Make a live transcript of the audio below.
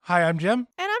Hi, I'm Jim.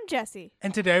 And I'm Jesse.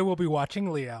 And today we'll be watching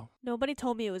Leo. Nobody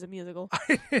told me it was a musical.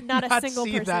 I did Not a single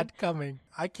see person. that coming.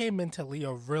 I came into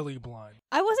Leo really blind.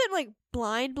 I wasn't like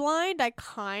blind. I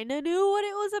kind of knew what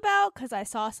it was about because I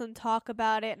saw some talk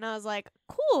about it and I was like,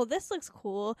 cool, this looks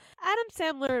cool. Adam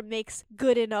Sandler makes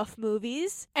good enough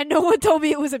movies and no one told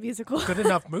me it was a musical. Good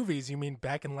enough movies? You mean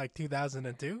back in like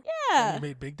 2002? Yeah. When he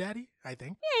made Big Daddy, I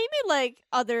think. Yeah, he made like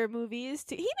other movies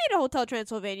too. He made a Hotel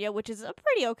Transylvania, which is a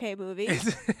pretty okay movie.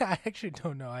 I actually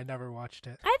don't know. I never watched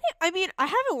it. I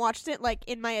haven't watched it like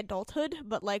in my adulthood,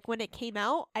 but like when it came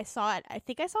out, I saw it. I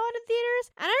think I saw it in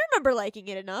theaters, and I remember liking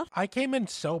it enough. I came in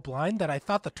so blind that I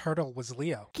thought the turtle was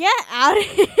Leo. Get out of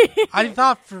here! I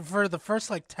thought for the first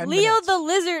like 10 Leo minutes. the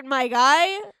lizard, my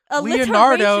guy.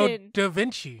 Leonardo Alliteration. da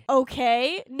Vinci.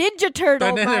 Okay, Ninja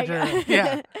Turtle. The Ninja my Turtle, God.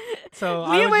 yeah. So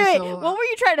wait. What were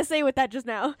you trying to say with that just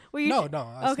now? Were you No,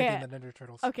 I was okay. thinking the Ninja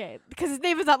Turtles. Okay, because his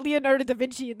name is not Leonardo da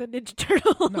Vinci in the Ninja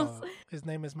Turtles. No, his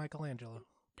name is Michelangelo.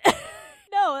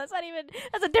 No, that's not even.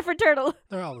 That's a different turtle.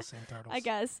 They're all the same turtles. I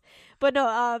guess. But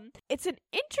no, it's an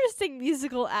interesting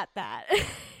musical at that.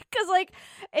 Because, like,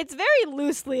 it's very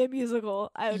loosely a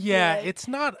musical, I would feel like. It's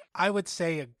not, I would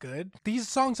say, a good. These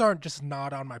songs aren't just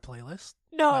not on my playlist.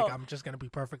 No. Like, I'm just going to be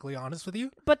perfectly honest with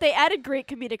you. But they added great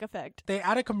comedic effect. They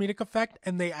add a comedic effect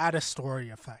and they add a story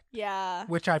effect. Yeah.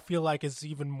 Which I feel like is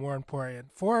even more important.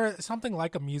 For something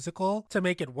like a musical to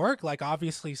make it work, like,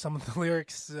 obviously some of the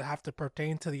lyrics have to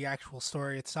pertain to the actual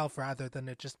story itself rather than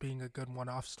it just being a good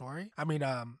one-off story. I mean,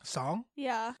 song.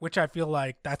 Yeah. Which I feel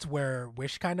like that's where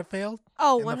Wish kind of failed.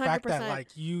 Oh, and 100%. the fact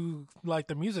that,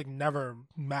 the music never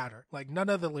mattered. Like, none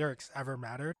of the lyrics ever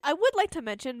mattered. I would like to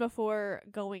mention before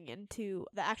going into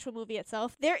the actual movie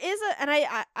itself, there is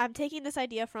I'm taking this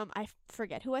idea from, I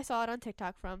forget who I saw it on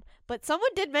TikTok from, but someone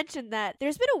did mention that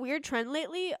there's been a weird trend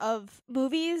lately of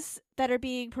movies that are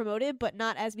being promoted but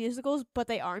not as musicals, but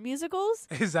they are musicals.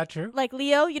 Is that true? Like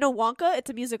Leo, Wonka, it's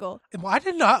a musical. I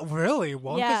did not really.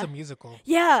 Wonka's Yeah. a musical.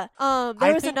 Yeah. There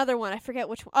I was think- another one. I forget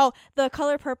which one. Oh, The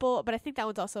Color Purple, but I think that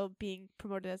one's also being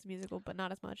promoted as a musical, but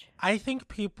not as much. I think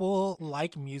people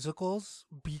like musicals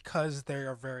because they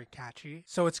are very catchy.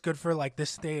 So it's good for like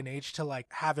this day and age to like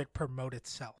have it promote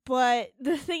itself. But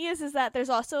the thing is that there's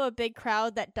also a big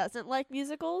crowd that doesn't like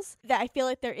musicals, that I feel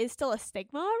like there is still a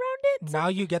stigma around it. Now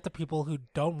you get the people who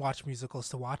don't watch musicals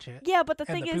to watch it. Yeah, but the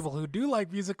And thing the is, people who do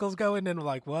like musicals go in and are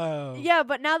like, whoa. yeah,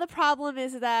 but now the problem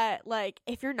is that, like,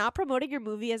 if you're not promoting your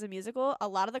movie as a musical, a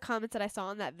lot of the comments that I saw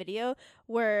in that video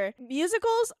were,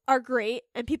 musicals are great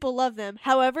and people love them.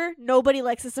 However, nobody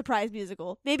likes a surprise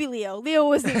musical. Maybe Leo. Leo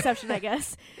was the exception, I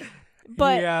guess.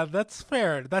 But yeah, that's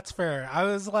fair. I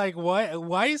was like,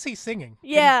 why is he singing?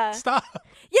 Yeah. Stop.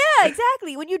 yeah,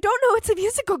 exactly. When you don't know it's a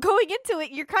musical going into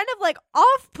it, you're kind of like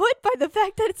off put by the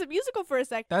fact that it's a musical for a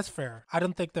sec. That's fair. I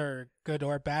don't think they're good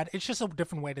or bad. It's just a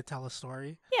different way to tell a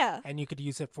story. Yeah. And you could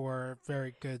use it for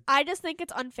very good. I just think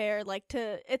it's unfair,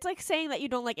 it's like saying that you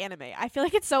don't like anime. I feel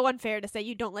like it's so unfair to say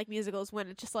you don't like musicals when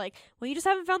it's just like, well, you just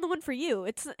haven't found the one for you.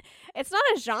 It's not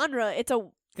a genre, it's a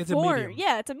medium.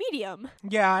 Yeah, it's a medium.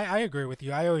 Yeah, I agree with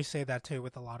you. I always say that too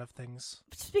with a lot of things.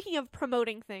 Speaking of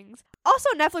promoting things, also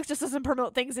Netflix just doesn't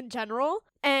promote things in general.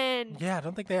 And yeah, I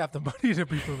don't think they have the money to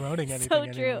be promoting anything so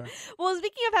anymore. true. Well,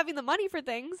 speaking of having the money for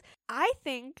things, I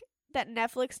think that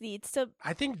Netflix needs to...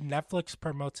 I think Netflix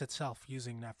promotes itself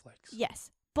using Netflix.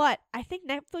 Yes. But I think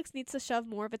Netflix needs to shove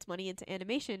more of its money into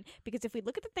animation, because if we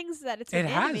look at the things that it's been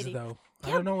animating... It has, though. Yeah,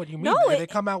 I don't know what you mean. no, They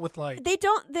come out with like they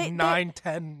don't,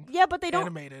 10 yeah, but they don't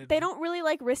animated. They don't really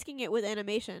like risking it with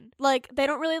animation. Like, they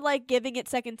don't really like giving it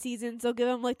second seasons. They'll give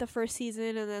them like the first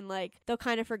season and then like they'll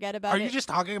kind of forget about it. Are you just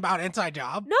talking about Inside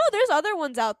Job? No, there's other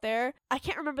ones out there. I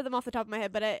can't remember them off the top of my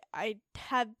head, but I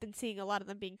have been seeing a lot of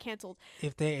them being canceled.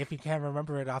 If you can't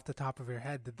remember it off the top of your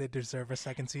head, did they deserve a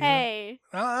second season? Hey.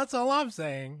 Well, that's all I'm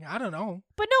saying. I don't know.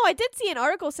 But no, I did see an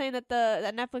article saying that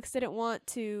that Netflix didn't want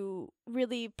to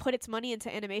really put its money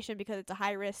into animation because it's a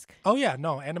high risk. Oh yeah,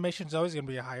 no, animation's always going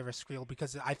to be a high risk field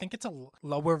because I think it's a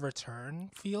lower return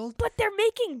field. But they're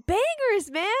making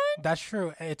bangers, man. That's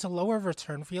true. It's a lower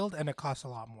return field and it costs a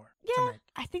lot more. Yeah,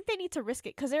 I think they need to risk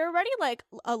it because they're already like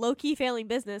a low-key failing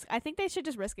business. I think they should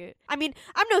just risk it. I mean,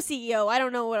 I'm no CEO. I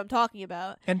don't know what I'm talking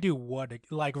about. And do what?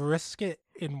 Like risk it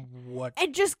in what?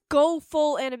 And just go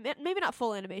full maybe not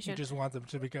full animation. You just want them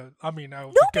to become. I mean,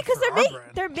 no, because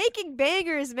they're making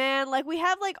bangers, man. Like Like, we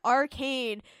have, like,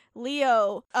 Arcane,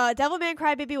 Leo, Devilman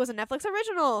Crybaby was a Netflix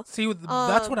original. See,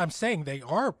 that's what I'm saying. They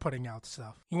are putting out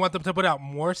stuff. You want them to put out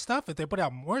more stuff? If they put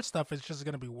out more stuff, it's just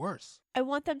going to be worse. I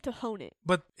want them to hone it.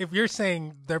 But if you're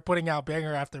saying they're putting out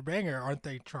banger after banger, aren't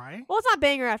they trying? Well, it's not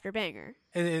banger after banger.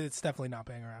 It's definitely not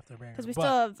banger after banger. Because we still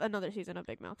have another season of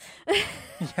Big Mouth.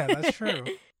 Yeah, that's true.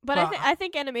 But I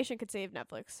think animation could save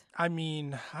Netflix. I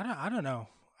mean, I don't know.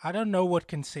 I don't know what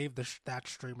can save that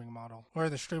streaming model or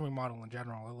the streaming model in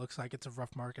general. It looks like it's a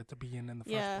rough market to be in the first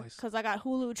place. Yeah, because I got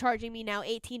Hulu charging me now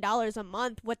 $18 a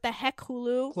month. What the heck,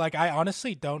 Hulu? Like, I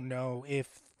honestly don't know if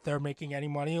they're making any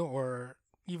money or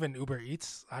even Uber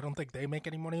Eats. I don't think they make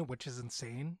any money, which is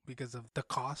insane because of the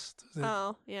cost.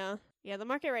 Oh, yeah. Yeah, the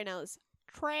market right now is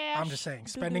trash. I'm just saying,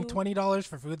 spending $20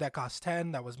 for food that costs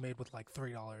 $10, that was made with like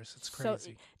 $3. It's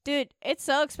crazy. Dude, it's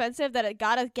so expensive that it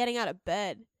got us getting out of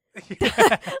bed.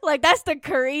 Yeah. Like, that's the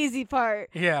crazy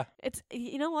part. Yeah. It's,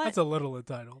 you know what? That's a little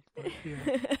entitled. But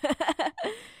yeah.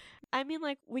 I mean,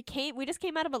 like, we just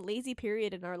came out of a lazy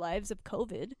period in our lives of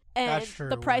COVID. And That's true,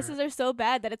 the prices are so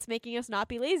bad that it's making us not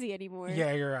be lazy anymore.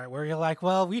 Yeah, you're right. Where you're like,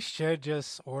 well, we should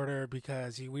just order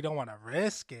because we don't want to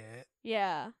risk it.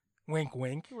 Yeah. Wink,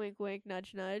 wink. Wink, wink,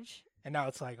 nudge, nudge. And now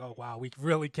it's like, oh, wow, we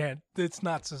really can't. It's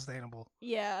not sustainable.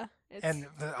 Yeah. And,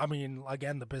 I mean,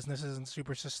 again, the business isn't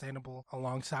super sustainable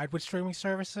alongside with streaming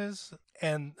services.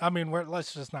 And, I mean,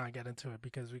 let's just not get into it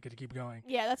because we could keep going.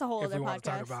 Yeah, that's a whole other podcast. If we want to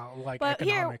talk about, like, but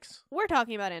economics. Here, we're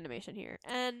talking about animation here.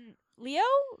 And Leo,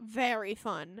 very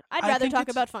fun. I'd rather talk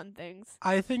about fun things.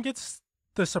 I think it's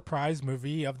the surprise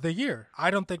movie of the year. I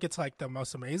don't think it's, like, the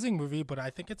most amazing movie, but I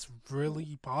think it's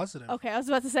really positive. Okay, I was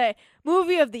about to say,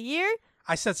 movie of the year?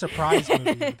 I said surprise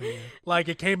movie of the year. Like,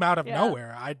 it came out of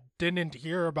nowhere. I didn't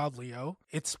hear about Leo.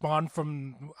 It spawned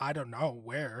from, I don't know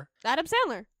where. Adam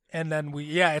Sandler. And then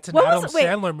it's an Adam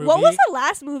Sandler movie. What was the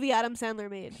last movie Adam Sandler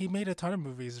made? He made a ton of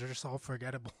movies. They're just all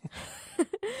forgettable.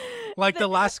 Like, the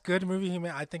last good movie he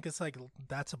made, I think it's like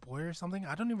That's a Boy or something.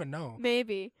 I don't even know.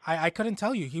 Maybe. I couldn't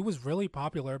tell you. He was really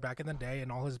popular back in the day,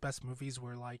 and all his best movies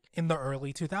were, like, in the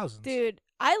early 2000s. Dude,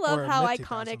 I love how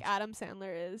iconic 2000s. Adam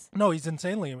Sandler is. No, he's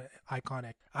insanely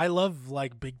iconic. I love,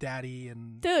 like, Big Daddy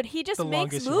and Dude, he just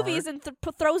makes movies and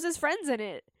throws his friends in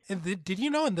it. And did you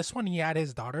know in this one he had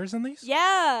his daughters in these?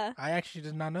 Yeah. I actually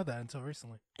did not know that until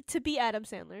recently. To be Adam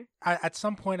Sandler. At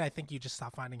some point, I think you just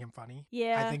stop finding him funny.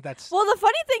 Yeah. I think that's... Well, the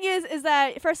funny thing is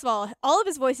that, first of all of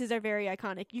his voices are very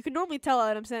iconic. You can normally tell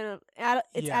Adam Sandler,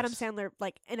 Adam Sandler,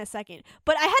 like, in a second.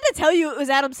 But I had to tell you it was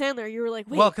Adam Sandler. You were like,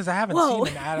 wait. Well, because I haven't seen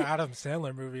an Adam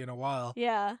Sandler movie in a while.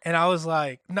 Yeah. And I was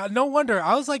like, no wonder.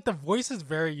 I was like, the voice is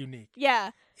very unique.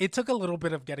 Yeah. It took a little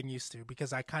bit of getting used to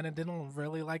because I kind of didn't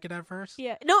really like it at first.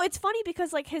 Yeah. No, it's funny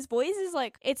because, like, his voice is,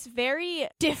 like, it's very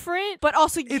different, but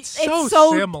also it's so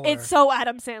similar. It's so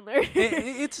Adam Sandler.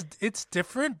 it's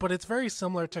different, but it's very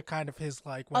similar to kind of his,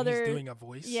 like, when he's doing a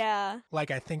voice. Yeah. Like,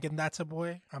 I think in That's a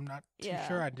Boy. I'm not too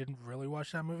sure. I didn't really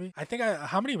watch that movie. I think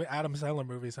how many Adam Sandler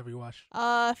movies have you watched?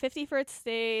 50 First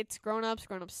Dates, Grown Ups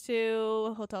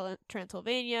 2, Hotel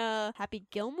Transylvania, Happy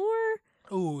Gilmore.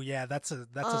 Oh, yeah, that's a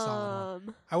solid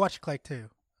one. I watched Click too.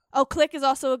 Oh, Click is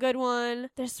also a good one.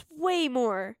 There's way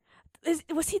more.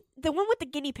 Was he the one with the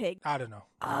guinea pig? I don't know.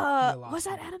 Was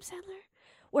that Adam Sandler?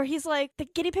 Where he's like, the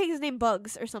guinea pig is named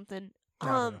Bugs or something.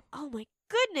 Oh my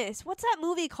goodness, what's that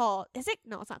movie called? Is it?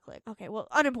 No, it's not Click. Okay, well,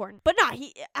 unimportant. But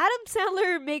Adam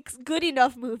Sandler makes good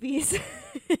enough movies.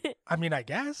 I mean, I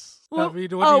guess. Well, I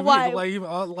mean, what do you why?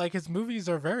 mean? Like his movies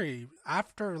are very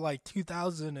after like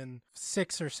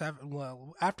 2006 or 7.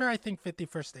 Well, after I think 50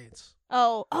 First Dates.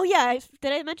 Oh yeah.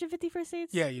 Did I mention 50 First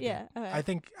Dates? Yeah, you did. Okay. I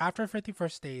think after 50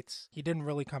 First Dates, he didn't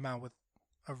really come out with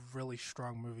a really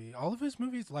strong movie. All of his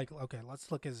movies, like, okay,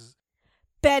 let's look his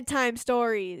Bedtime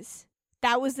Stories.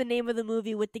 That was the name of the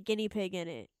movie with the guinea pig in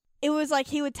it. It was like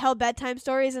he would tell bedtime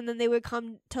stories and then they would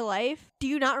come to life. Do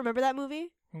you not remember that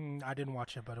movie? I didn't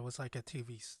watch it, but it was like it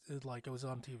was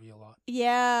on TV a lot.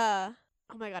 Yeah.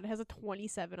 Oh my god, it has a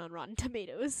 27 on Rotten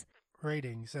Tomatoes.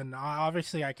 Ratings. And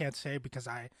obviously I can't say because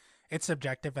it's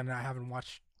subjective and I haven't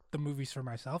watched the movies for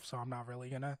myself, so I'm not really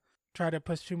going to try to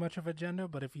push too much of an agenda.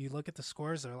 But if you look at the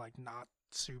scores, they're like not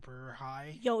super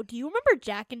high. Yo, do you remember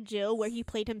Jack and Jill where he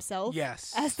played himself?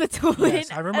 Yes. As the twin?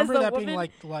 Yes, I remember that being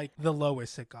like the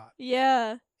lowest it got.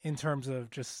 Yeah. In terms of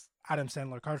just Adam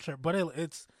Sandler culture. But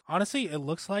it's honestly, it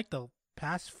looks like the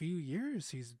past few years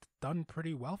he's done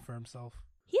pretty well for himself.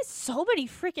 He has so many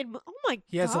freaking... Oh my god.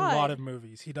 He has a lot of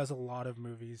movies. He does a lot of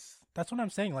movies. That's what I'm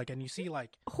saying. Like, and you see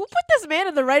like... Who put this man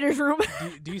in the writer's room?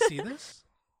 do you see this?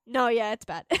 No, yeah, it's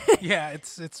bad. Yeah,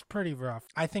 it's pretty rough.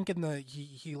 I think in the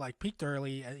he like peaked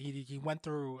early. He went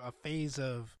through a phase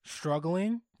of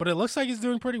struggling, but it looks like he's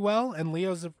doing pretty well. And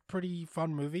Leo's a pretty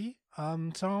fun movie.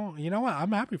 So you know what?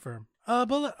 I'm happy for him.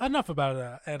 But enough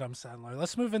about Adam Sandler.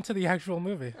 Let's move into the actual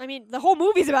movie. I mean, the whole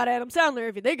movie's about Adam Sandler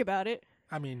if you think about it.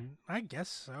 I mean, I guess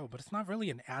so, but it's not really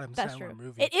an Adam That's Sandler true.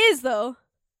 movie. It is though.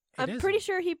 It I'm is, pretty though.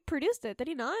 sure he produced it. Did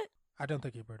he not? I don't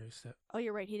think he produced it. Oh,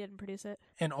 you're right. He didn't produce it.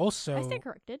 And also, I stand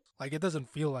corrected. like, it doesn't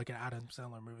feel like an Adam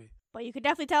Sandler movie. But you could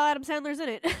definitely tell Adam Sandler's in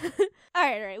it.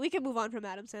 all right. We can move on from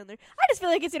Adam Sandler. I just feel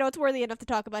like it's worthy enough to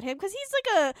talk about him because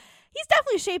he's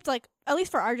definitely shaped, like, at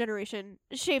least for our generation,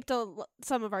 shaped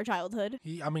some of our childhood.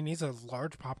 He's a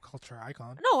large pop culture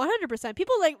icon. No, 100%.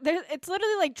 People it's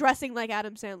literally like dressing like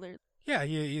Adam Sandler. Yeah,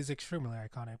 he's extremely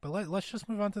iconic. But let's just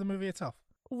move on to the movie itself.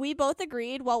 We both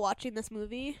agreed while watching this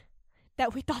movie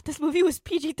that we thought this movie was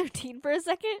PG-13 for a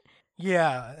second.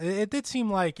 Yeah, it did seem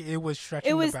like it was stretching.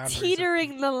 It was the boundaries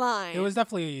teetering the line. It was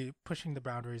definitely pushing the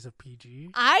boundaries of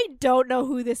PG. I don't know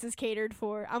who this is catered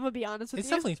for. I'm gonna be honest with It's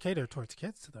you. definitely catered towards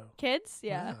kids, though. Kids,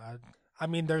 yeah. I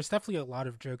mean, there's definitely a lot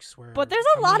of jokes where. But there's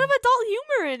a lot of adult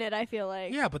humor in it. I feel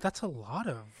like. Yeah, but that's a lot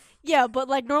of. Yeah, but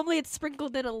like normally it's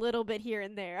sprinkled in a little bit here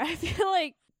and there. I feel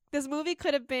like this movie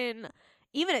could have been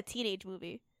even a teenage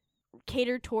movie,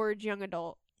 catered towards young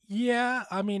adult. Yeah,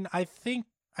 I mean, I think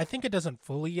it doesn't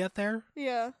fully get there.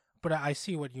 Yeah. But I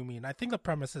see what you mean. I think the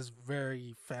premise is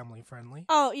very family friendly.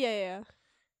 Oh yeah.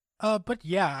 But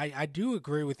yeah, I do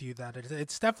agree with you that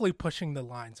it's definitely pushing the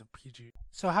lines of PG.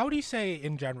 So how do you say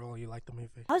in general you like the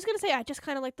movie? I was gonna say I just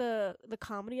kind of like the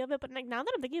comedy of it, but like now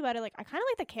that I'm thinking about it, like I kind of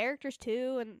like the characters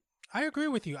too, and I agree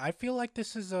with you. I feel like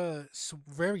this is a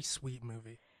very sweet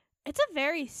movie. it's a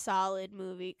very solid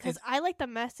movie because I like the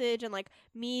message, and like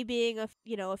me being a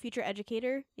future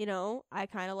educator, I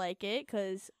kind of like it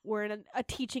because we're in a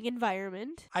teaching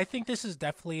environment. I think this is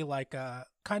definitely like a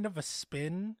kind of a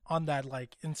spin on that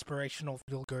like inspirational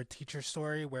feel-good teacher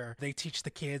story where they teach the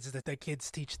kids that the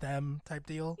kids teach them type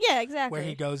deal. Yeah, exactly. Where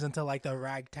he goes into like the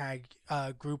ragtag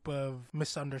group of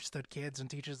misunderstood kids and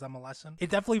teaches them a lesson. It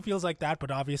definitely feels like that,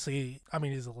 but obviously, I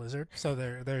mean, he's a lizard, so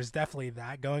there's definitely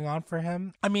that going on for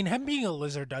him. I mean, him being a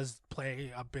lizard does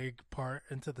play a big part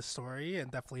into the story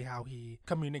and definitely how he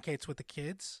communicates with the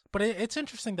kids. But it's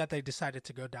interesting that they decided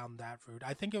to go down that route.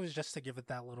 I think it was just to give it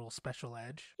that little special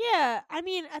edge. Yeah, I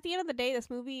mean, at the end of the day, this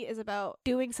movie is about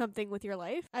doing something with your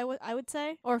life, I would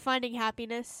say, or finding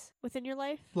happiness within your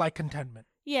life. Like contentment.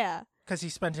 Yeah. Because he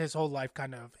spent his whole life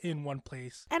kind of in one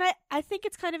place. And I think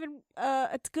it's kind of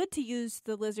it's good to use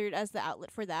the lizard as the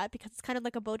outlet for that because it's kind of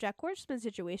like a BoJack Horseman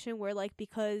situation where like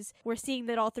because we're seeing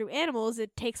that all through animals,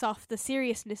 it takes off the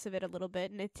seriousness of it a little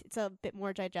bit and it's a bit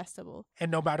more digestible.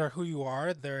 And no matter who you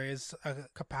are, there is a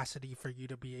capacity for you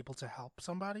to be able to help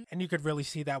somebody. And you could really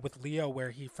see that with Leo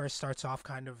where he first starts off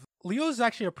kind of... Leo's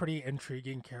actually a pretty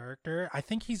intriguing character. I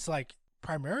think he's like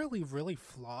primarily really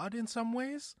flawed in some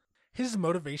ways. His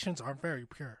motivations aren't very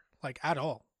pure, like at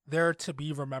all. They're to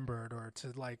be remembered or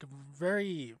to like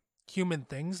very human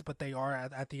things, but they are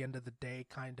at the end of the day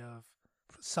kind of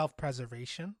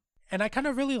self-preservation. And I kind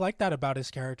of really like that about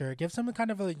his character. It gives him a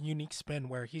kind of a unique spin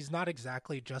where he's not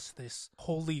exactly just this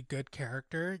wholly good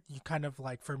character. You kind of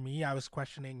like, for me, I was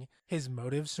questioning his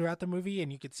motives throughout the movie,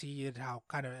 and you could see it how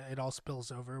kind of it all spills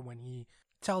over when he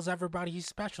tells everybody he's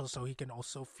special so he can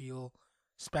also feel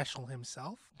special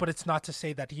himself. But it's not to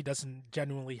say that he doesn't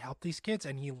genuinely help these kids,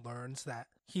 and he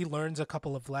learns a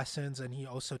couple of lessons, and he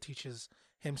also teaches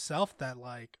himself that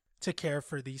like to care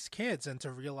for these kids and to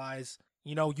realize,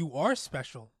 you are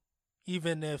special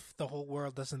even if the whole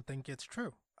world doesn't think it's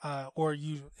true. Or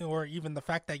even the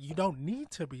fact that you don't need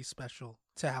to be special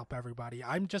to help everybody.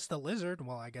 I'm just a lizard.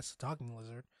 Well, I guess a talking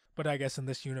lizard, but I guess in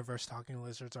this universe talking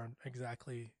lizards aren't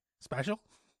exactly special.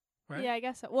 Right? Yeah, I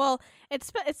guess so. Well, it's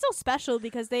still special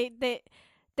because they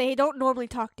don't normally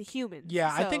talk to humans.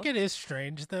 Yeah, so. I think it is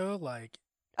strange though. Like,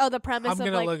 the premise. I'm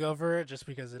gonna like, look over it just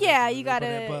because. Yeah, is you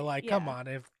gotta. But like, come on,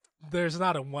 if there's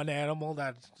not a one animal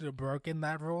that's broken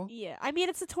that rule. Yeah, I mean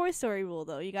it's a Toy Story rule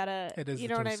though. You gotta. It is. You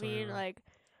know what I mean? Like,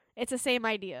 it's the same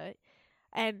idea.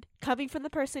 And coming from the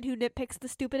person who nitpicks the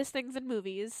stupidest things in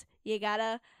movies, you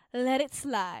gotta let it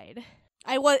slide.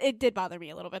 It did bother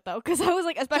me a little bit though, because I was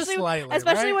like, especially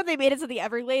right? when they made it to the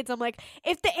Everglades, I'm like,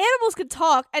 if the animals could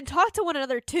talk and talk to one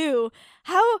another too,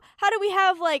 how do we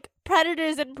have like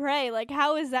predators and prey? Like,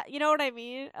 how is that? You know what I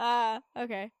mean?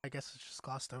 Okay. I guess it's just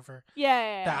glossed over.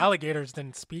 Yeah. The alligators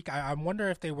didn't speak. I wonder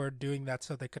if they were doing that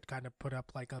so they could kind of put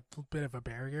up like a bit of a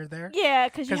barrier there. Yeah,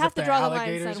 because you have to draw the line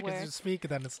alligators somewhere. could speak,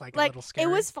 then it's like a little scary.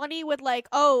 It was funny with like,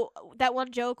 that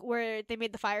one joke where they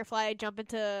made the firefly jump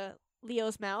into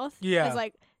Leo's mouth. Yeah. It was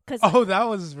like, Oh, that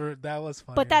was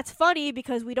funny. But that's funny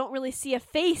because we don't really see a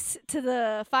face to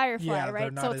the firefly, Yeah,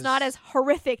 right? they're So not it's not as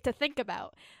horrific to think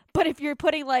about. But if you're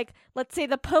putting, like, let's say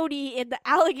the pony in the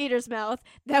alligator's mouth,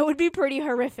 that would be pretty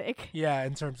horrific. Yeah,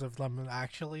 in terms of them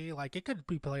actually, like, it could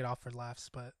be played off for laughs,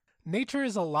 but nature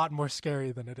is a lot more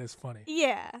scary than it is funny.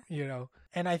 Yeah. You know?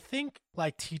 And I think,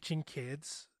 like, teaching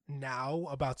kids now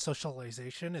about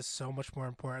socialization is so much more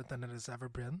important than it has ever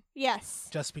been. Yes.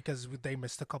 Just because they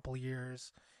missed a couple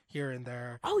years here and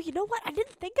there. Oh, you know what? I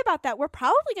didn't think about that. We're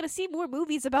probably going to see more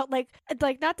movies about, like,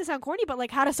 not to sound corny, but,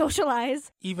 like, how to socialize.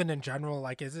 Even in general,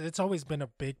 like, it's always been a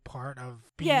big part of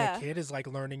being a kid is, like,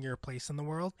 learning your place in the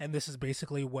world. And this is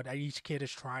basically what each kid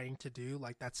is trying to do.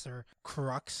 Like, that's their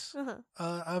crux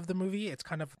of the movie. It's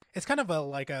kind of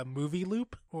like a movie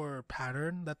loop or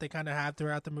pattern that they kind of have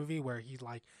throughout the movie where he,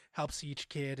 like, helps each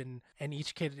kid and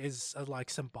each kid is, like,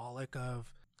 symbolic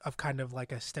of kind of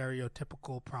like a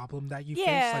stereotypical problem that you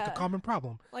face, like a common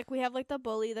problem. Like we have like the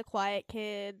bully, the quiet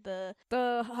kid, the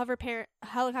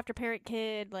helicopter parent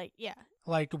kid, like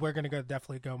Like we're gonna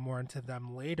definitely go more into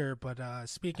them later, but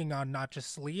speaking on not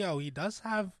just Leo, he does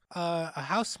have a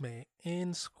housemate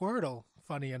in Squirtle.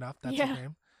 Funny enough, that's his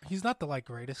name. He's not the like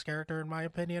greatest character in my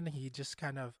opinion. He just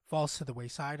kind of falls to the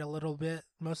wayside a little bit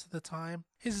most of the time.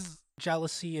 His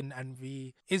jealousy and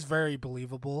envy is very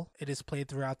believable. It is played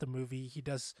throughout the movie. He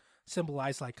does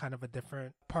symbolize like kind of a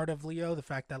different part of Leo. The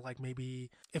fact that like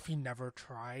maybe if he never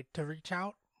tried to reach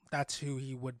out, that's who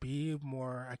he would be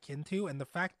more akin to. And the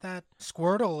fact that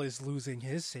Squirtle is losing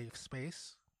his safe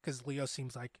space because Leo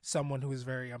seems like someone who is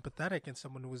very empathetic and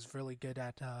someone who is really good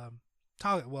at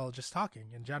just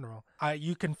talking in general.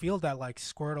 You can feel that like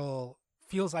Squirtle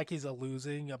feels like he's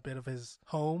losing a bit of his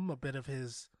home, a bit of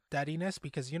his steadiness,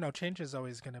 because, you know, change is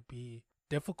always going to be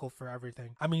difficult for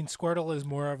everything. I mean, Squirtle is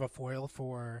more of a foil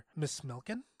for Miss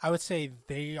Milken. I would say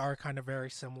they are kind of very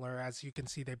similar. As you can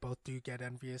see, they both do get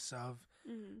envious of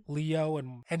Leo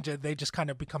and they just kind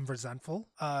of become resentful.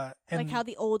 And like how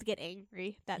the old get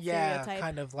angry, that stereotype.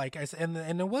 Kind of like,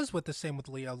 and it was with the same with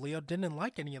Leo. Leo didn't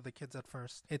like any of the kids at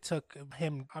first. It took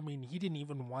him, I mean, he didn't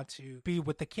even want to be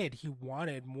with the kid. He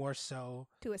wanted more so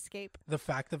to escape. The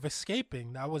fact of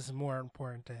escaping, that was more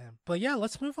important to him. But yeah,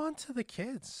 let's move on to the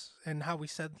kids and how we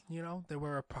said, you know, they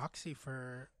were a proxy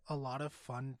for a lot of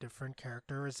fun, different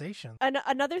characterization.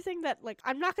 Another thing that, like,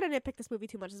 I'm not going to nitpick this movie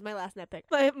too much. This is my last nitpick.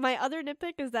 But my other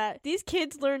nitpick is that these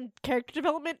kids learn character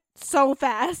development so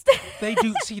fast. They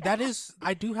do. See, that is,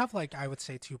 I do have, like, I would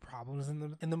say 2 problems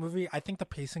in the movie. I think the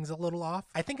pacing's a little off.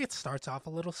 I think it starts off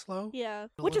a little slow. Yeah.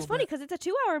 Which is funny because it's a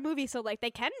 2-hour movie, so, like,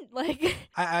 they can, like...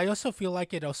 I also feel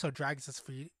like it also drags its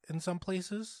feet in some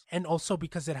places. And also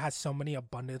because it has so many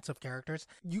abundance of characters,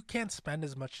 you can't spend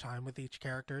as much time with each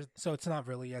character. So it's not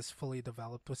really as fully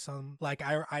developed with some. Like,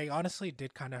 I honestly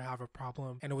did kind of have a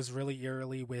problem, and it was really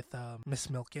eerily with Miss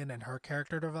Milken and her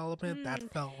character development.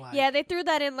 That felt like... Yeah, they threw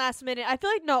that in last minute. I feel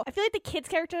like the kids'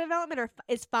 character development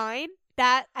is fine.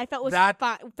 That I felt was fine.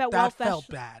 That felt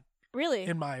bad. Really?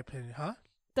 In my opinion, huh?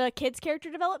 The kids'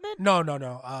 character development? No.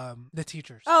 The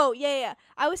teachers. Oh, yeah.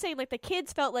 I was saying, like, the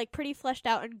kids felt, like, pretty fleshed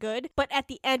out and good. But at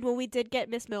the end, when we did get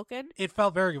Miss Milken... It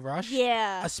felt very rushed.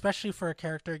 Yeah. Especially for a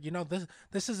character, you know,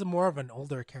 this is more of an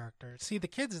older character. See, the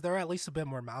kids, they're at least a bit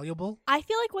more malleable. I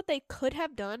feel like what they could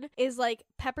have done is, like,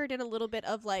 peppered in a little bit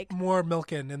of, like... More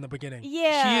Milken in the beginning.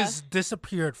 Yeah. She has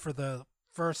disappeared for the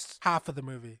first half of the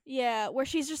movie. Yeah, where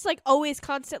she's just like always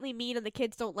constantly mean and the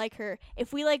kids don't like her.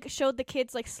 If we like showed the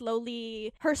kids like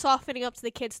slowly, her softening up to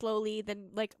the kids slowly,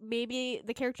 then like maybe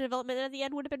the character development at the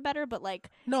end would have been better, but like...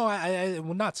 No, I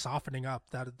well, not softening up.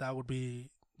 That would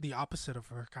be the opposite of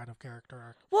her kind of character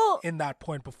arc. Well, in that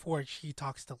point before she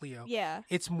talks to Leo. Yeah.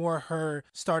 It's more her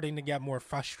starting to get more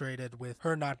frustrated with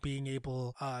her not being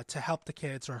able to help the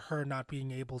kids or her not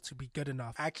being able to be good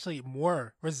enough. Actually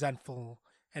more resentful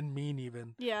and mean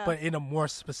even. Yeah. But in a more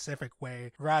specific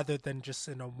way rather than just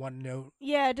in a one note.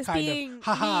 Yeah, just kind being of,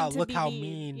 haha, mean to look be how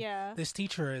mean. Yeah. this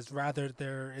teacher is, rather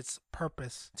there is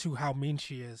purpose to how mean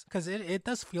she is. Because it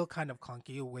does feel kind of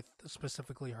clunky with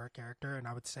specifically her character, and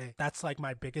I would say that's like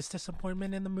my biggest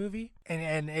disappointment in the movie.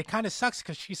 And it kind of sucks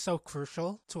because she's so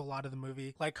crucial to a lot of the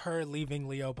movie. Like her leaving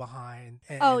Leo behind.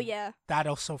 And oh, yeah. That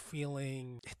also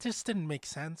feeling, it just didn't make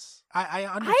sense. I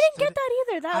understood. I didn't get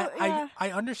that either.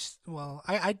 I understand. Well,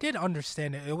 I did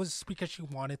understand it. It was because she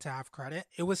wanted to have credit.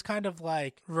 It was kind of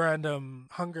like random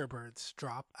Hunger Birds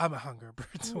drop. I'm a Hunger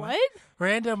Birds. What?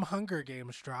 Random Hunger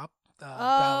Games drop.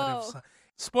 Ballad of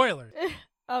Spoiler.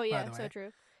 Oh, yeah, so true.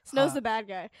 Snow's the bad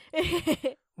guy.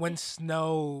 When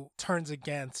Snow turns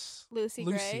against Lucy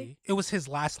Gray. it was his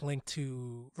last link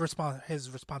to his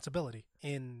responsibility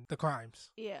in the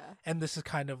crimes. Yeah. And this is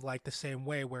kind of like the same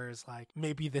way, whereas like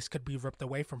maybe this could be ripped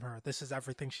away from her. This is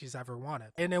everything she's ever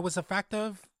wanted. And it was a fact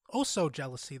of also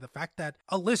jealousy, the fact that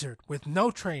a lizard with no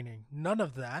training, none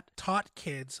of that, taught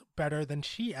kids better than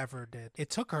she ever did. It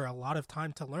took her a lot of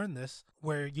time to learn this,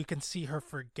 where you can see her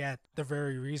forget the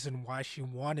very reason why she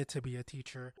wanted to be a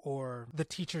teacher, or the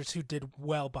teachers who did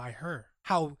well by her,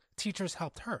 how teachers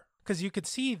helped her. Because you could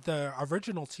see the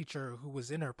original teacher who was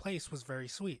in her place was very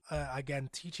sweet. Again,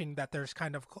 teaching that there's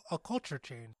kind of a culture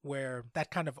change where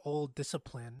that kind of old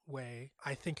discipline way,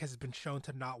 I think, has been shown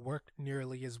to not work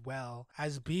nearly as well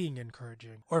as being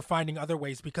encouraging or finding other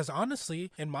ways. Because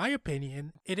honestly, in my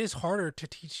opinion, it is harder to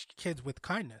teach kids with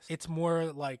kindness. It's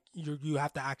more like you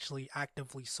have to actually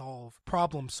actively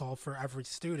problem solve for every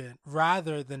student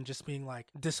rather than just being like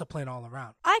discipline all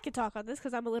around. I could talk on this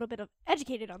because I'm a little bit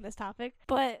educated on this topic,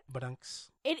 but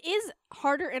it is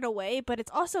harder in a way, but it's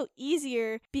also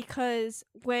easier because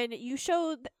when you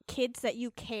show kids that you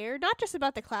care, not just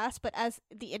about the class, but as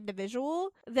the individual,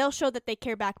 they'll show that they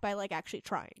care back by like actually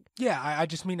trying. Yeah, I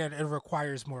just mean that it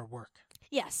requires more work.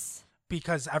 Yes.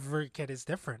 Because every kid is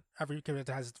different. Every kid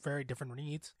has very different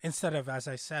needs. Instead of, as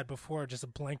I said before, just a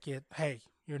blanket, hey,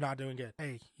 you're not doing good.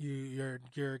 Hey,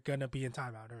 you're gonna be in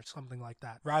timeout or something like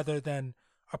that. Rather than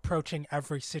approaching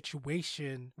every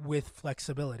situation with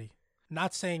flexibility.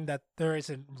 Not saying that there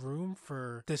isn't room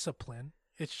for discipline.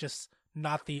 It's just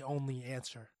not the only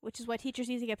answer. Which is why teachers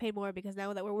need to get paid more, because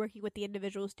now that we're working with the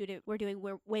individual student, we're doing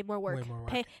way more work. Way more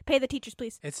work. Pay the teachers,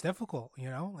 please. It's difficult,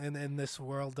 in this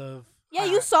world of... Yeah,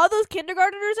 you saw those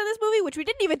kindergartners in this movie, which we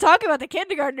didn't even talk about the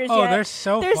kindergartners yet. Oh, they're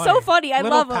so funny. I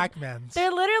love them. Pac-Mans.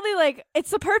 They're literally like,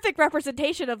 it's the perfect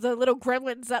representation of the little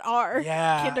gremlins that are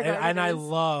kindergartners. And I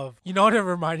love... You know what it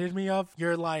reminded me of?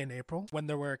 Your Lie in April, when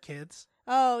there were kids.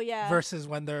 Oh, yeah. Versus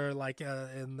when they're like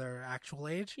in their actual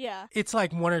age. Yeah. It's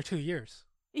like 1 or 2 years.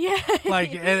 Yeah.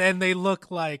 Like, and they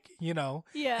look like, Yeah.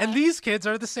 And these kids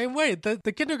are the same way.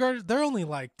 The kindergarten, they're only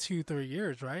like 2-3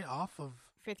 years, right? Off of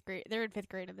 5th grade. They're in 5th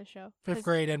grade in the show. 5th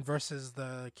grade and versus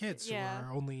the kids who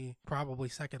are only probably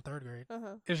 2nd, 3rd grade.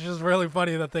 Uh-huh. It's just really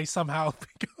funny that they somehow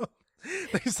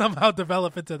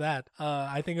develop into that.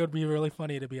 I think it would be really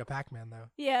funny to be a Pac-Man though.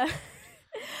 Yeah.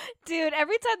 Dude,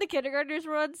 every time the kindergartners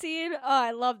were on scene,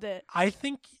 I loved it. I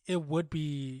think it would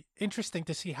be interesting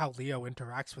to see how Leo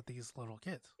interacts with these little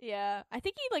kids. Yeah. I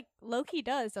think he, like, low-key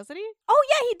does, doesn't he? Oh,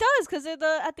 yeah, he does, because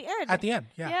at the end. At the end,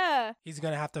 yeah. Yeah. He's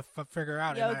going to have to figure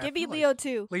out. Yo, give me Leo,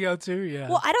 too. Leo, too, yeah.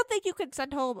 Well, I don't think you could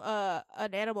send home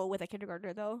an animal with a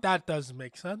kindergartner, though. That does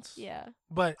make sense. Yeah.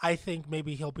 But I think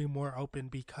maybe he'll be more open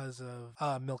because of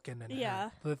Milken and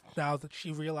her. Now that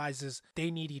she realizes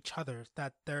they need each other,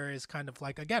 that there is kind of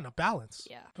like, again, a balance.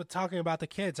 Yeah. But talking about the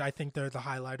kids, I think they're the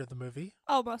highlight of the movie.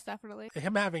 Oh, most definitely.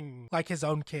 Him having like his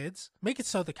own kids make it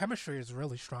so the chemistry is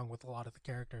really strong with a lot of the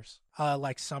characters.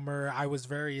 Like Summer, I was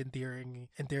very endearing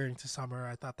to Summer.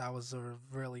 I thought that was a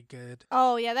really good.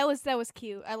 Oh yeah, that was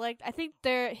cute. I think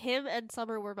him and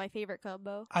Summer were my favorite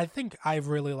combo. I think I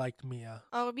really liked Mia.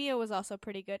 Oh, Mia was also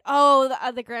pretty good. Oh,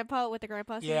 the grandpa with the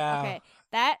grandpa scene. Yeah. Okay,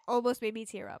 that almost made me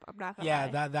tear up. I'm not gonna lie.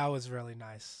 Yeah, that was really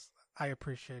nice. I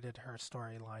appreciated her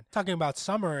storyline. Talking about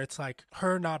Summer, it's like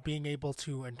her not being able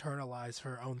to internalize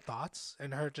her own thoughts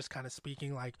and her just kind of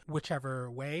speaking like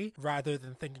whichever way rather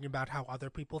than thinking about how other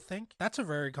people think. That's a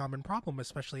very common problem,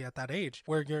 especially at that age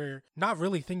where you're not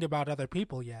really thinking about other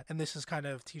people yet. And this is kind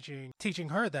of teaching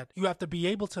her that you have to be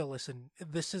able to listen.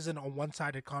 This isn't a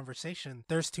one-sided conversation.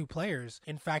 There's two players.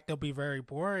 In fact, it'll be very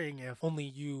boring if only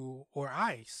you or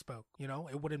I spoke.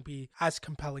 It wouldn't be as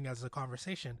compelling as a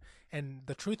conversation. And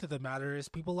the truth of the matter is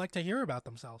people like to hear about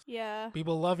themselves. Yeah.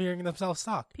 People love hearing themselves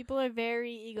talk. People are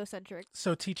very egocentric.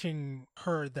 So teaching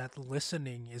her that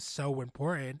listening is so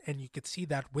important, and you could see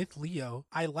that with Leo.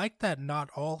 I like that not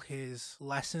all his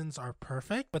lessons are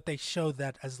perfect, but they show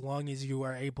that as long as you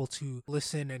are able to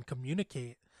listen and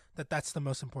communicate, that's the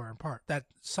most important part. That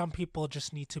some people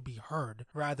just need to be heard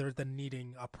rather than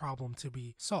needing a problem to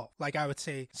be solved. Like I would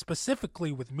say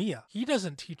specifically with Mia, he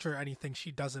doesn't teach her anything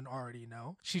she doesn't already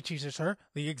know. She teaches her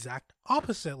the exact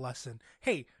opposite lesson.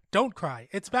 Hey, don't cry.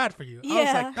 It's bad for you. Yeah. I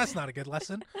was like, that's not a good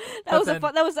lesson. I think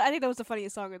that was the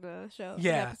funniest song in the show.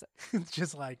 Yeah. It's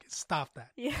just like, stop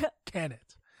that. Yeah. Can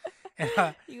it?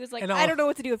 And, he was like, I don't know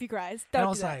what to do if he cries. Don't and I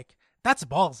was do that. like, That's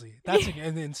ballsy. That's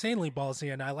insanely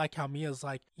ballsy. And I like how Mia's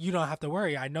like, you don't have to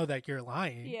worry. I know that you're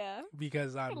lying. Yeah.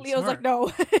 Because I'm Leo's smart. like, no.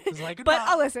 He's like, but "No."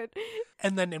 I'll listen.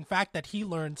 And then in fact that he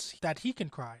learns that he can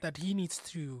cry, that he needs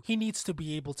to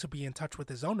be able to be in touch with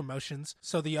his own emotions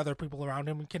so the other people around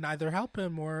him can either help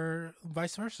him or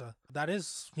vice versa. That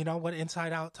is, what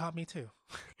Inside Out taught me too.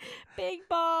 Bing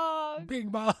bong. Bing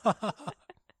bong.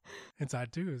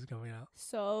 Inside 2 is coming out.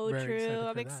 So Very true. I'm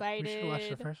for that. excited. We should watch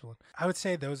the first one. I would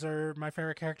say those are my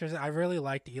favorite characters. I really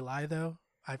liked Eli though.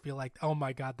 I feel like, oh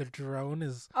my god, the drone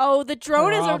is... Oh, the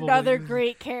drone is probably another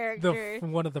great character.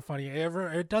 One of the funny...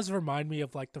 It does remind me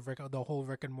of like the whole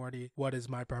Rick and Morty, what is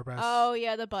my purpose? Oh,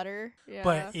 yeah, the butter. Yeah.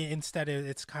 But instead,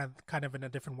 it's kind of in a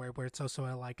different way where it's also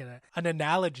like an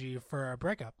analogy for a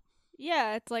breakup.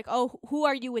 Yeah, it's like, oh, who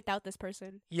are you without this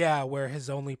person? Yeah, where his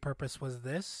only purpose was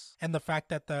this. And the fact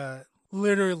that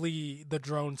literally the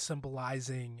drone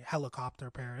symbolizing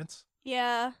helicopter parents.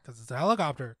 Yeah. Because it's a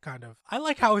helicopter, kind of. I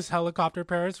like how his helicopter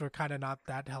parents were kind of not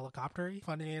that helicopter-y,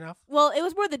 funny enough. Well, it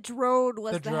was more the drone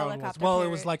was the drone helicopter Well, parent.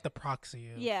 it was like the proxy.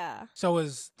 Yeah. So it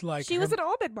was like... She was an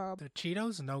almond mom. The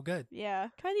Cheetos? No good. Yeah.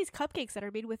 Try these cupcakes that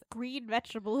are made with green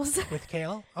vegetables. With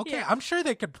kale? Okay, Yeah. I'm sure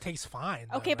they could taste fine.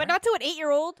 Though, Okay, but right? not to an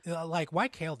 8-year-old. Like, why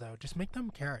kale, though? Just make them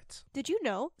carrots. Did you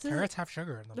know? Carrots have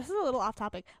sugar in them. This is a little off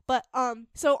topic, but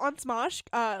so on Smosh,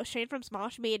 Shane from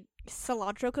Smosh made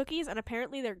cilantro cookies, and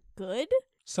apparently they're good.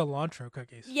 Cilantro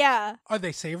cookies. Yeah. Are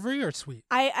they savory or sweet?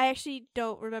 I actually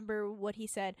don't remember what he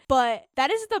said, but that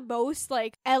is the most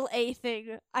like LA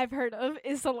thing I've heard of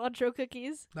is cilantro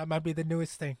cookies. That might be the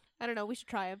newest thing. I don't know. We should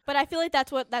try them. But I feel like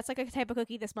that's like a type of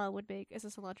cookie this mom would make is a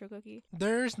cilantro cookie.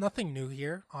 There's nothing new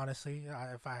here, honestly,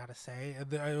 if I had to say.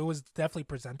 It was definitely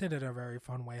presented in a very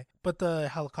fun way. But the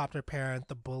helicopter parent,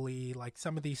 the bully, like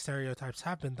some of these stereotypes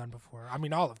have been done before. I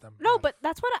mean, all of them. No, but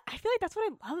that's what I feel like that's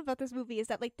what I love about this movie is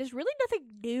that like there's really nothing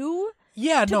new.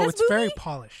 Yeah, no, this it's movie, very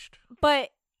polished. But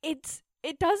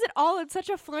it does it all in such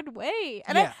a fun way.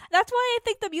 And Yeah. that's why I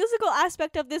think the musical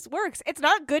aspect of this works. It's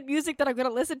not good music that I'm going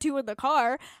to listen to in the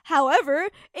car. However,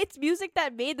 it's music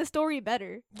that made the story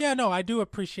better. Yeah, no, I do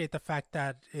appreciate the fact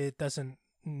that it doesn't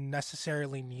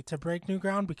necessarily need to break new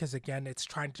ground because, again, it's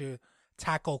trying to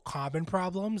tackle common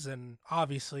problems, and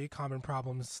obviously common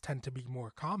problems tend to be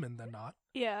more common than not.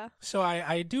 Yeah. So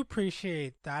I do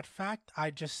appreciate that fact.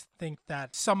 I just think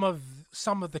that some of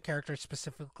the characters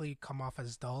specifically come off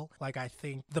as dull. Like I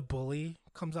think the bully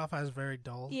comes off as very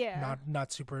dull. Yeah.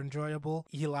 Not super enjoyable.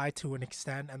 Eli to an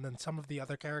extent, and then some of the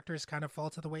other characters kind of fall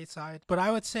to the wayside. But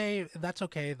I would say that's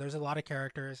okay. There's a lot of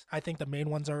characters. I think the main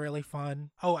ones are really fun.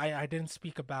 Oh, I didn't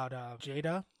speak about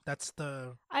Jada. That's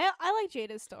the... I like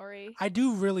Jada's story. I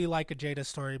do really like a Jada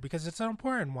story because it's an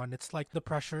important one. It's like the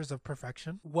pressures of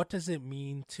perfection. What does it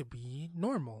mean to be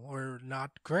normal or not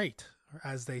great,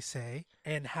 as they say,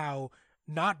 and how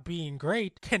not being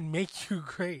great can make you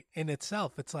great in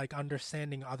itself. It's like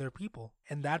understanding other people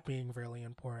and that being really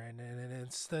important. And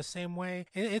it's the same way.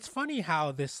 It's funny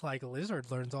how this like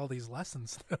lizard learns all these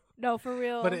lessons. No, for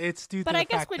real. But it's due to But the I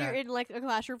guess fact when that, you're in like a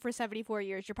classroom for 74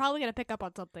 years, you're probably going to pick up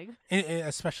on something.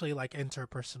 especially like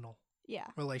interpersonal Yeah.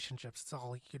 relationships, it's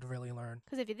all you could really learn.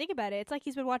 Because if you think about it, it's like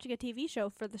he's been watching a TV show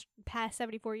for the past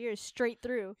 74 years straight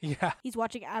through. Yeah. He's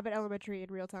watching Abbott Elementary in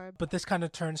real time. But this kind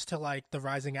of turns to like the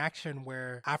rising action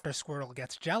where after Squirtle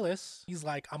gets jealous, he's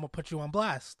like, I'm gonna put you on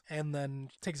blast. And then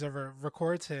takes over,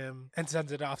 records him, and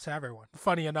sends it off to everyone.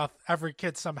 Funny enough, every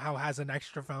kid somehow has an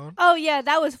extra phone. Oh, yeah,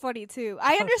 that was funny too.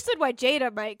 I understood why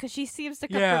Jada might, because she seems to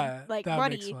come from like that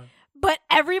makes money. fun. But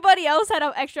everybody else had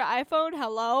an extra iPhone.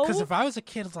 Hello? Because if I was a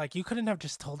kid, it's like, you couldn't have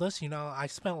just told us, I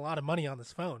spent a lot of money on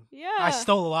this phone. Yeah. I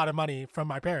stole a lot of money from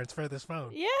my parents for this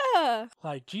phone. Yeah.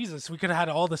 Like, Jesus, we could have had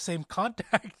all the same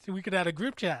contact. We could have had a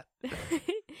group chat.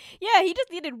 Yeah, he just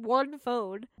needed one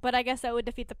phone. But I guess that would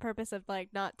defeat the purpose of, like,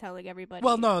 not telling everybody.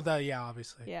 Well, no,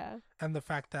 obviously. Yeah. And the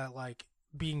fact that, like,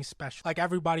 being special, like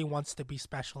everybody wants to be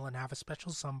special and have a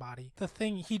special somebody. The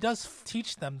thing, he does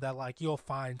teach them that like you'll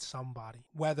find somebody,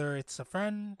 whether it's a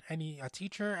friend, a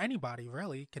teacher, anybody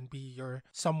really can be your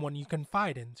someone you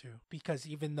confide into, because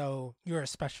even though you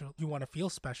want to feel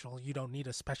special, you don't need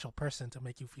a special person to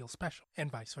make you feel special,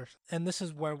 and vice versa. And this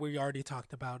is where we already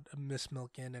talked about Miss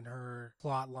Milken and her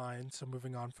plot line, so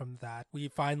moving on from that, we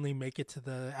finally make it to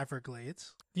the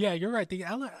Everglades. Yeah, you're right, the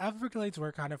Everglades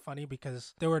were kind of funny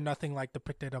because they were nothing like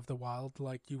depicted of the wild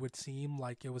like you would seem,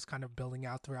 like it was kind of building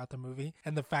out throughout the movie.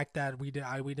 And the fact that we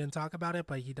didn't talk about it,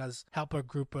 but he does help a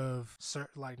group of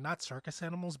like not circus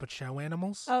animals but show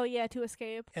animals. Oh yeah, to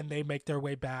escape. And they make their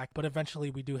way back, but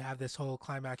eventually we do have this whole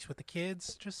climax with the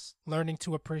kids just learning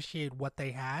to appreciate what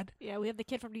they had. Yeah, we have the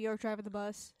kid from New York driving the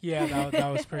bus. Yeah, that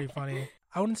was pretty funny.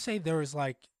 I wouldn't say there was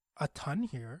like a ton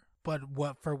here, but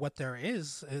what there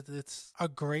is, it's a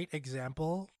great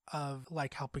example of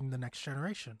like helping the next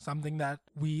generation, something that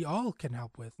we all can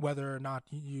help with, whether or not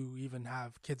you even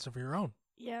have kids of your own.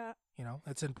 Yeah. You know,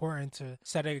 it's important to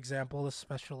set an example,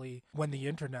 especially when the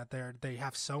internet, they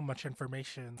have so much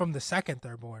information from the second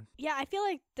they're born. Yeah, I feel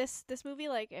like this movie,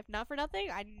 like, if not for nothing,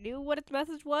 I knew what its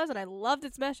message was, and I loved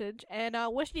its message, and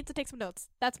Wish needs to take some notes.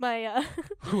 That's my,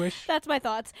 Wish. That's my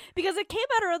thoughts. Because it came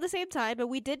out around the same time, and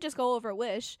we did just go over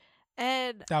Wish,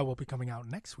 and That will be coming out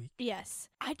next week. yes.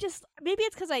 Maybe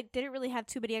it's because I didn't really have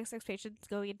too many expectations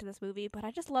going into this movie, but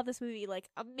I just love this movie like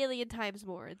a million times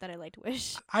more than I liked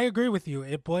Wish. I agree with you.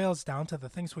 It boils down to the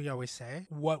things we always say.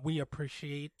 What we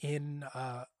appreciate in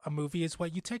a movie is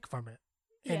what you take from it.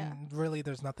 Yeah. And really,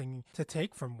 there's nothing to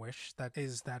take from Wish that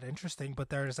is that interesting, but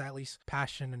there's at least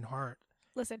passion and heart.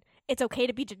 Listen, it's okay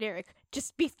to be generic.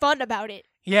 Just be fun about it.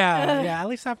 Yeah, at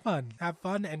least have fun. Have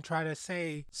fun and try to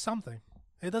say something.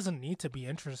 It doesn't need to be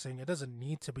interesting. It doesn't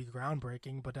need to be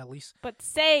groundbreaking, but at least... But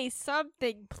say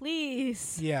something,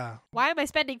 please. Yeah. Why am I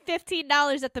spending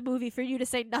 $15 at the movie for you to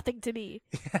say nothing to me?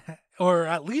 Or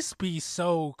at least be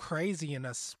so crazy in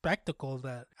a spectacle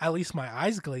that at least my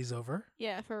eyes glaze over.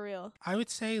 Yeah, for real. I would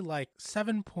say like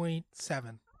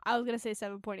 7.7. I was going to say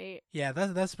 7.8. Yeah,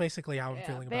 that's basically how I'm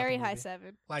feeling about the very movie. high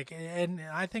 7. Like, and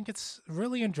I think it's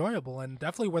really enjoyable and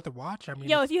definitely worth a watch. I mean,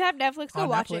 Yo, if you have Netflix, go on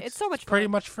watch Netflix, it. It's so much it's fun. pretty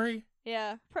much free.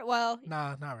 Yeah. Well,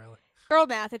 Nah, not really. girl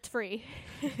math, it's free.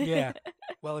 Yeah.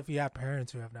 Well, if you have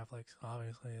parents who have Netflix,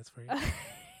 obviously it's free.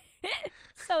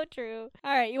 So true.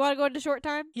 All right, you want to go into short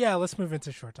time? Yeah, let's move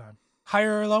into short time.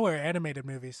 Higher or lower animated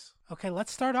movies? Okay,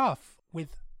 let's start off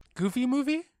with Goofy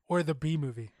movie or the Bee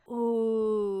movie?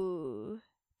 Ooh,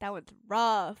 that one's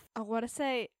rough. I want to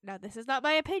say, now this is not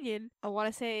my opinion. I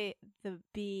want to say the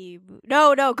Bee movie.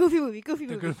 No, Goofy movie.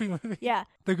 The Goofy movie? Yeah.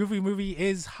 The Goofy movie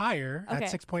is higher Okay.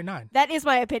 at 6.9. That is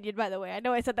my opinion, by the way. I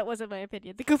know I said that wasn't my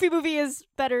opinion. The Goofy movie is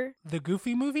better. The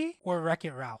Goofy movie or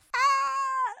Wreck-It Ralph?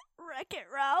 Wreck-It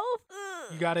Ralph?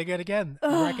 Ugh. You gotta get again.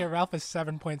 Ugh. Wreck-It Ralph is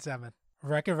 7.7.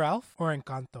 Wreck-It Ralph or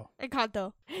Encanto?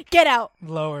 Encanto. Get out.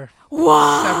 Lower.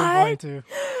 What? 7.2.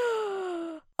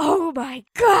 Oh my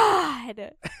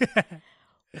god.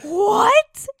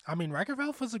 What? I mean, Wreck-It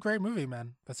Ralph was a great movie,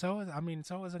 man. But so was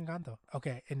Encanto.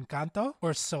 Okay, Encanto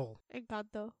or Soul?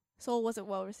 Encanto. Soul wasn't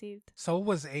well received. Soul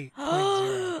was 8.0.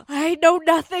 I know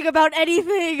nothing about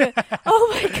anything. Oh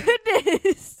my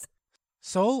goodness.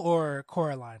 Soul or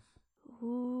Coraline?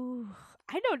 Ooh,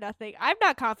 I know nothing. I'm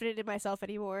not confident in myself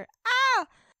anymore. Ah,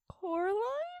 Coraline?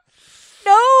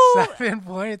 No.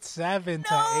 7.7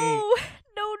 to 8.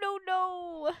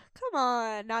 No. Come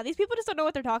on. Nah, these people just don't know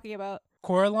what they're talking about.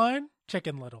 Coraline,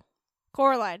 Chicken Little.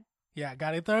 Coraline. Yeah,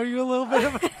 gotta throw you a little bit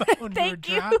of a bone. Thank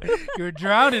you. You're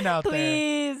drowning out there.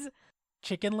 Please.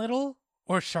 Chicken Little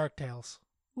or Shark Tales?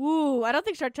 Ooh, I don't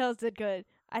think Shark Tales did good.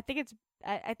 I think it's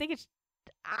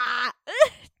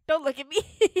don't look at me.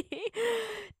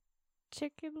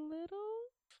 Chicken Little?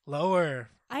 Lower.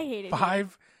 I hate it.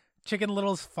 5. Chicken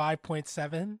Little's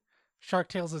 5.7. Shark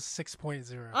Tales is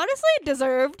 6.0. Honestly,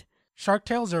 deserved. Shark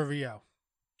Tales or Rio?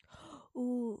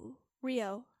 Ooh,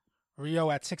 Rio.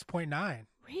 Rio at 6.9.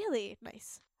 Really?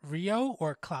 Nice. Rio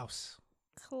or Klaus?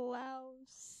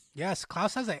 Klaus. Yes,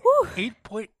 Klaus has a Whew.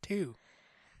 8.2.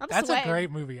 I'm That's sweating. a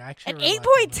great movie. I actually An really like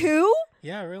that movie. 8.2?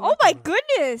 Yeah, I really Oh like my that movie.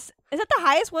 goodness. Is that the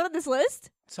highest one on this list?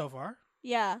 So far?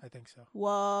 Yeah. I think so.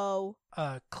 Whoa.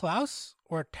 Klaus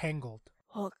or Tangled?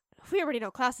 Well, we already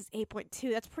know Klaus is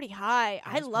 8.2. That's pretty high.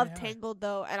 I That's love pretty high. Tangled,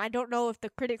 though, and I don't know if the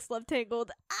critics love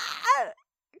Tangled.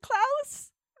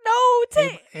 Klaus? No.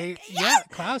 Yeah,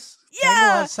 Klaus.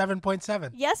 Yeah. Tangled has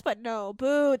 7.7. Yes, but no.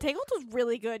 Boo. Tangled was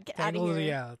really good. Get out of Tangled, here.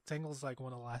 yeah. Tangled's like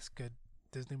one of the last good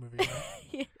Disney movies,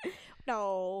 right?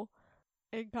 No.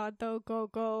 Encanto,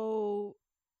 go.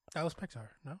 That was Pixar,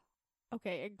 no?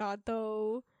 Okay,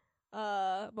 Encanto,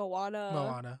 Moana.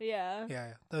 Moana. Yeah.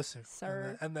 Yeah, those two.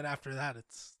 Sir. And then after that,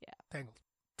 it's Yeah. Tangled.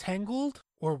 Tangled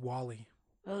or Wall-E?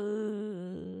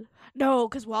 No,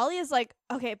 because Wall-E is like,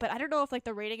 okay, but I don't know if like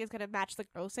the rating is going to match the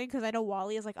grossing, because I know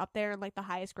Wall-E is like up there in like the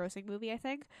highest grossing movie, I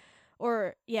think.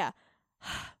 Or, yeah.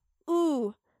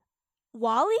 Ooh.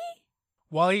 Wall-E?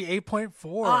 Wall-E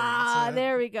 8.4. Ah,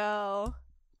 there we go.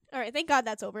 All right, thank God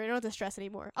that's over. I don't have to stress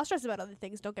anymore. I'll stress about other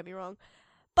things, don't get me wrong.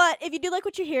 But if you do like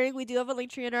what you're hearing, we do have a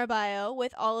link tree in our bio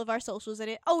with all of our socials in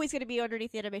it. Always going to be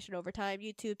underneath the Animation Overtime,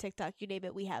 YouTube, TikTok, you name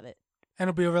it, we have it. And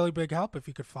it'll be a really big help if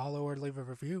you could follow or leave a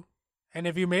review. And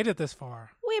if you made it this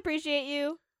far, We appreciate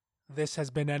you. this has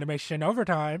been Animation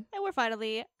Overtime. And we're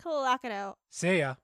finally clocking out. See ya.